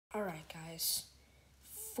Alright guys,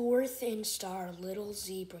 fourth instar little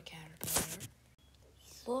zebra caterpillar.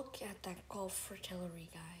 Look at that Gulf fritillary,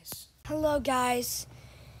 guys. Hello guys,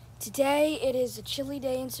 today it is a chilly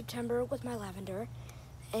day in September with my lavender,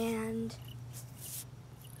 and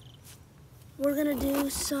we're gonna do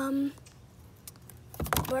some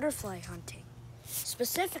butterfly hunting.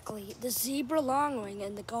 Specifically, the zebra longwing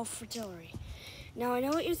and the Gulf fritillary. Now I know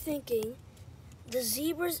what you're thinking. The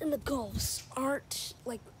zebras and the gulfs aren't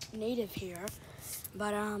like native here,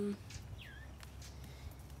 but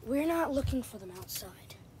we're not looking for them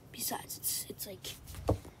outside. Besides, it's like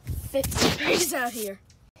 50 degrees out here.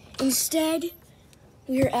 Instead,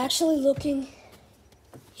 we're actually looking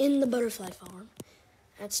in the butterfly farm.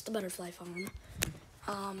 That's the butterfly farm.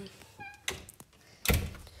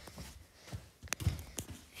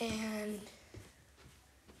 And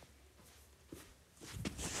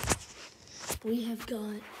we have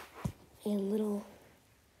got a little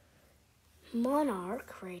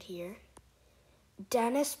monarch right here.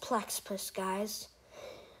 Danus plexipus, guys.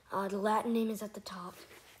 The Latin name is at the top.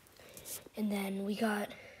 And then we got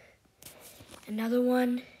another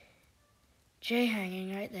one, J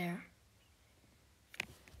hanging right there.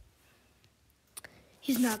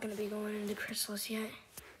 He's not gonna be going into chrysalis yet.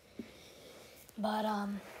 But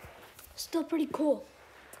still pretty cool.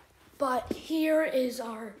 But here's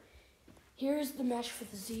the mesh for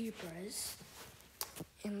the zebras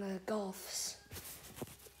and the gulfs.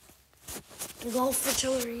 The Gulf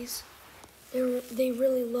fritillaries, they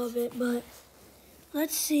really love it, but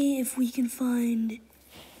let's see if we can find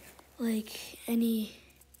like any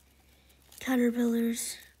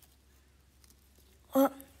caterpillars.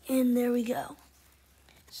 Oh, and there we go.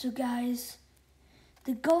 So guys,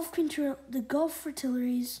 the Gulf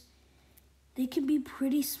fritillaries, they can be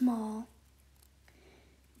pretty small,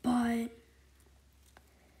 but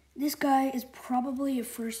this guy is probably a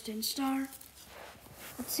first instar.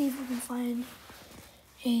 Let's see if we can find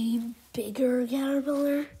a bigger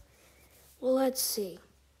caterpillar. Well, let's see.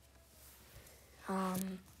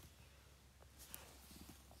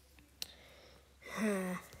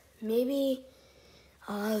 Maybe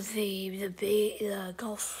the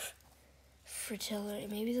Gulf fritillary.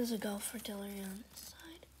 Maybe there's a Gulf fritillary on this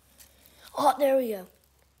side. Oh, there we go.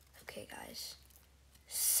 Okay, guys.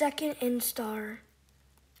 Second instar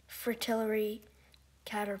fritillary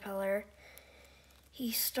caterpillar.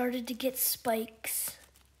 He started to get spikes,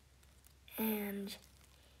 and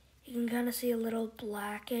you can kind of see a little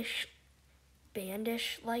blackish,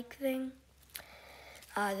 bandish-like thing.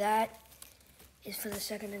 That is for the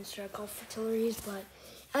second instar Gulf fritillaries, but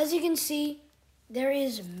as you can see, there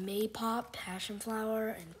is maypop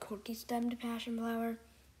passionflower and corky-stemmed passionflower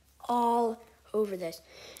all over this.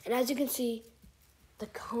 And as you can see, the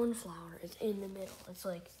coneflower is in the middle. It's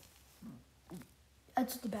like,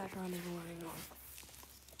 that's what the background is running on.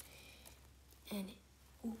 And,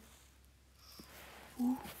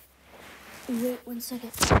 wait 1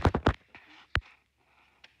 second. Hold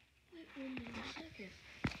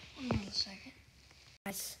on a second.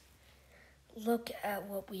 Guys, look at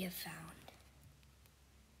what we have found.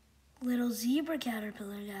 Little zebra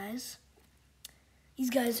caterpillar, guys. These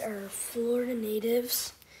guys are Florida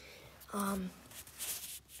natives.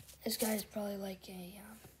 This guy's probably like a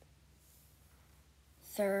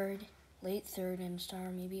late third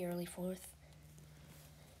instar, maybe early fourth.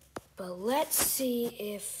 But let's see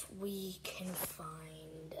if we can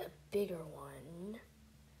find a bigger one.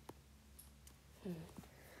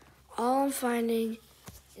 All I'm finding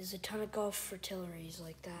is a ton of Gulf fritillaries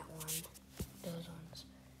like that one, those ones.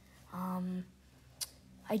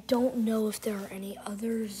 I don't know if there are any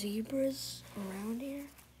other zebras around here,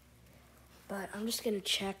 but I'm just gonna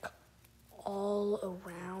check all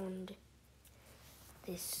around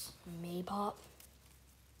this maypop.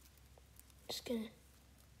 Just gonna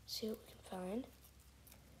see what we can find.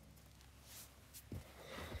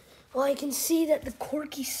 Well, I can see that the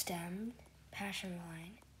corky stem passion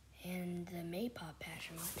line and the maypop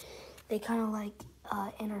passion line, they kind of like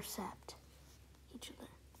intercept each other.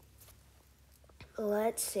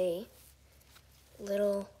 Let's see.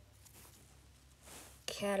 Little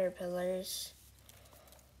caterpillars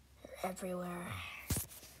are everywhere.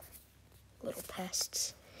 Little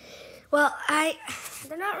pests. Well,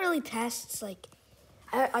 they're not really pests. Like,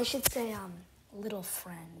 I should say little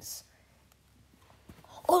friends.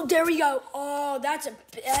 Oh, there we go. Oh, that's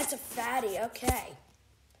a fatty. Okay.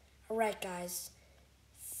 All right, guys.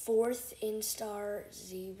 Fourth instar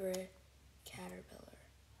zebra caterpillar.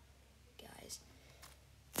 Guys.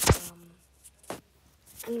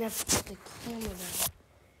 I'm gonna have to put the camera down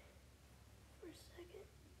for a second.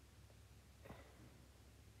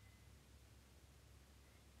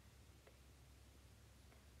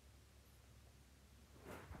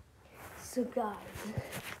 So guys,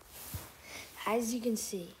 as you can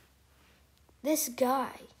see, this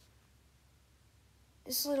guy,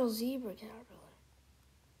 this little zebra caterpillar,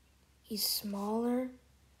 he's smaller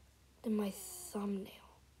than my thumbnail.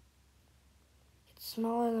 It's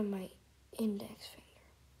smaller than my index finger,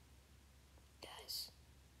 guys.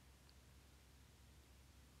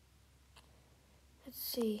 Let's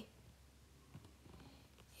see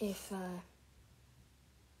if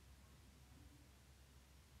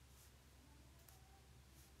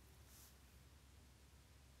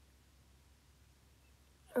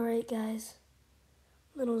alright guys,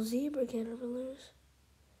 little zebra caterpillars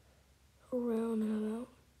around and about.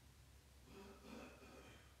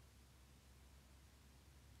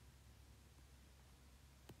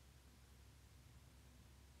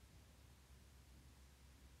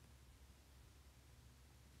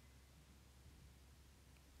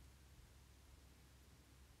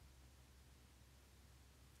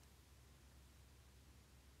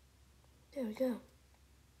 There we go.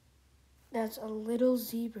 That's a little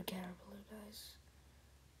zebra caterpillar, guys.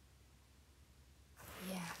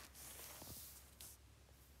 Yeah.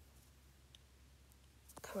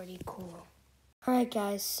 Pretty cool. Alright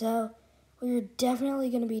guys, so we're definitely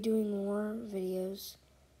going to be doing more videos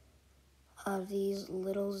of these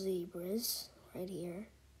little zebras right here.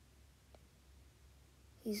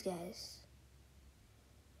 These guys.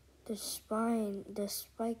 The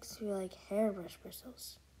spikes are like hairbrush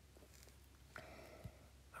bristles.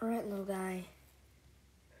 Alright, little guy.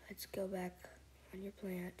 Let's go back on your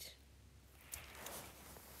plant.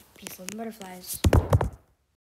 Peace, love, and butterflies.